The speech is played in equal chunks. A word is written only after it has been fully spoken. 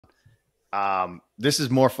This is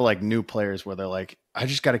more for like new players where they're like, I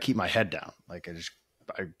just got to keep my head down. Like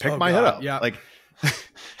I pick my head up. Yeah. Like,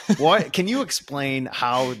 what can you explain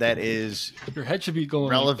how that is? Your head should be going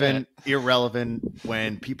relevant, irrelevant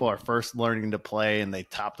when people are first learning to play and they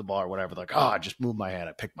top the ball or whatever. Like, I just move my head.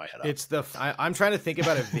 I pick my head up. It's I'm trying to think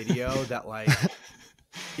about a video that like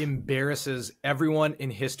embarrasses everyone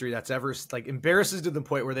in history that's ever like embarrasses to the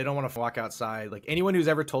point where they don't want to walk outside. Like anyone who's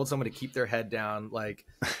ever told someone to keep their head down, like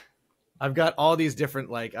I've got all these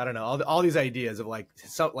different, like, I don't know, all these ideas of like,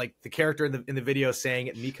 like the character in the video saying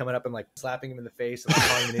it and me coming up and like slapping him in the face and like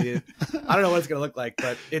calling him an idiot. I don't know what it's going to look like,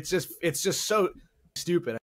 but it's just so stupid.